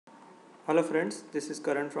Hello friends, this is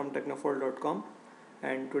Karan from technofold.com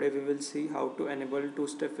and today we will see how to enable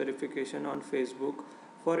two-step verification on Facebook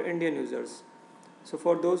for Indian users. So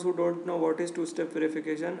for those who don't know what is two-step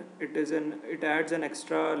verification, it adds an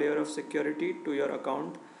extra layer of security to your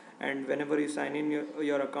account, and whenever you sign in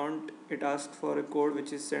your account it asks for a code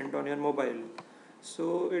which is sent on your mobile.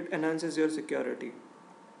 So it enhances your security.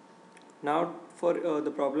 Now, for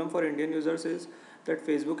the problem for Indian users is that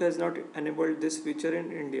Facebook has not enabled this feature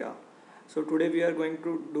in India. So today we are going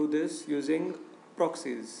to do this using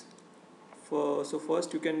proxies. So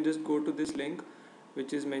first you can just go to this link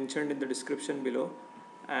which is mentioned in the description below,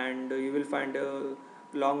 and you will find a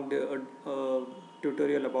long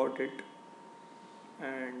tutorial about it.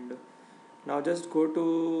 And now just go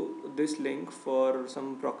to this link for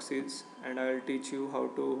some proxies, and I will teach you how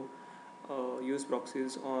to use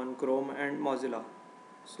proxies on Chrome and Mozilla.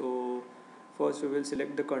 So first we will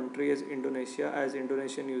select the country as Indonesia, as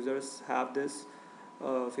Indonesian users have this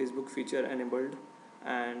Facebook feature enabled,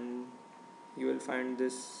 and you will find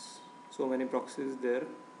this so many proxies there.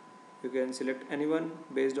 You can select anyone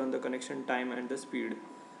based on the connection time and the speed.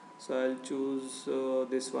 So I'll choose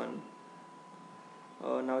this one.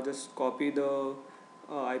 Now just copy the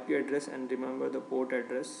IP address and remember the port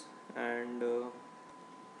address, and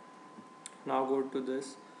now go to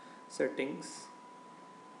this settings.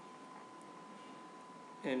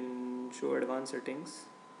 In show advanced settings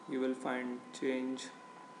you will find change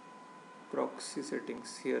proxy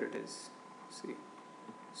settings. Here it is, see.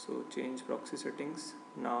 So change proxy settings.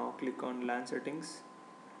 Now click on LAN settings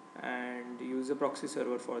and use a proxy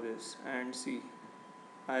server for this, and see,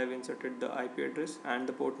 I have inserted the IP address and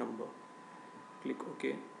the port number. Click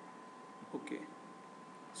OK.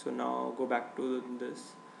 So now go back to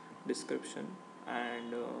this description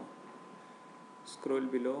and scroll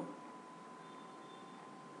below.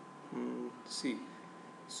 See,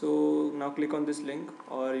 so now click on this link,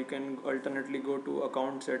 or you can alternately go to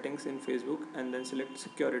account settings in Facebook and then select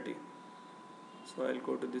security. So I'll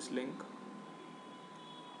go to this link.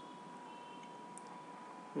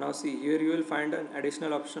 Now see, here you will find an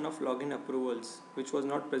additional option of login approvals which was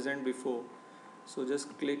not present before. So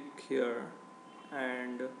just click here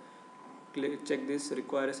and check this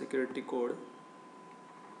require a security code.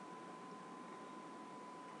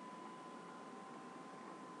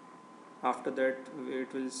 After that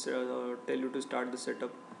it will tell you to start the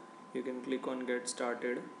setup. You can click on get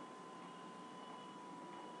started.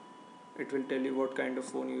 It will tell you what kind of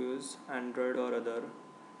phone you use, Android or other.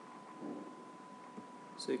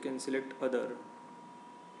 So you can select other.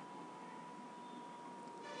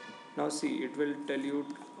 Now see, it will tell you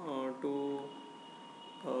to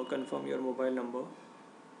confirm your mobile number.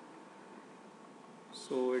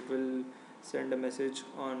 So it will send a message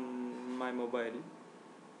on my mobile,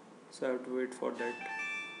 so I have to wait for that,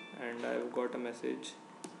 and I have got a message,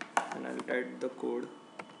 and I'll type the code.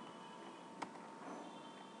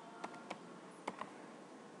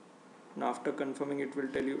 Now after confirming, it will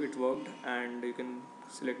tell you it worked, and you can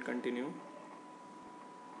select continue.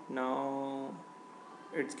 Now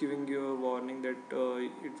it's giving you a warning that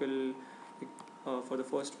it will for the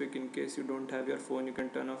first week, in case you don't have your phone, you can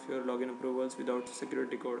turn off your login approvals without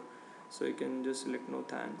security code. So you can just select no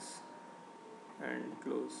thanks and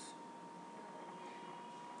close.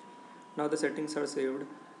 Now the settings are saved,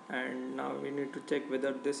 and now we need to check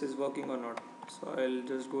whether this is working or not. So I'll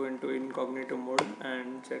just go into incognito mode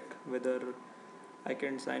and check whether I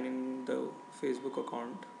can sign in the Facebook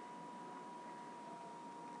account.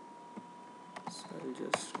 So I'll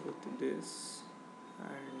just go to this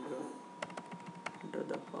and enter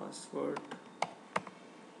the password.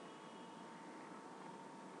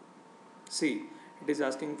 See, it is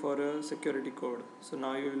asking for a security code. So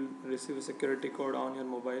now you will receive a security code on your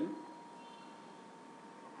mobile.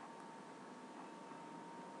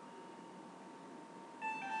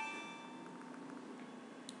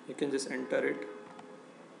 You can just enter it.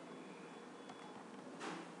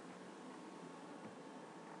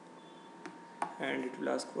 And it will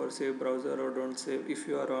ask for save browser or don't save. If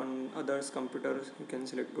you are on others computers, you can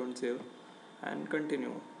select don't save and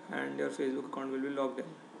continue, and your Facebook account will be logged in.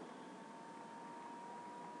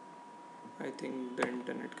 I think the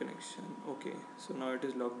internet connection. Okay, so now it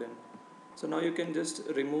is logged in. So now you can just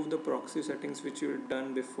remove the proxy settings which you had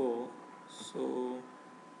done before. So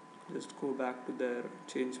just go back to there,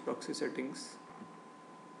 change proxy settings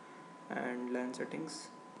and LAN settings,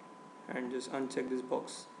 and just uncheck this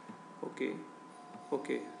box.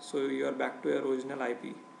 Okay, so you are back to your original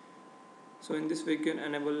IP. So in this way you can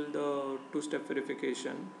enable the two-step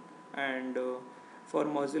verification, and for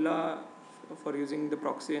Mozilla, for using the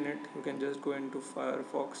proxy in it, you can just go into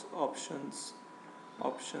Firefox options,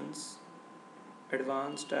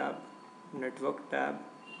 advanced tab, network tab,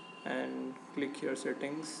 and click here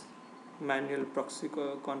settings, manual proxy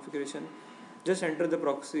configuration. Just enter the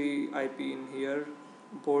proxy IP in here,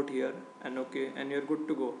 port here, and okay, and you're good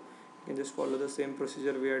to go. You can just follow the same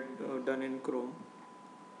procedure we had done in Chrome,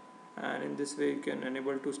 and in this way you can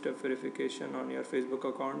enable two-step verification on your Facebook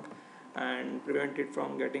account and prevent it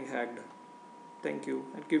from getting hacked. Thank you,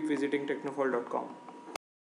 and keep visiting technofol.com.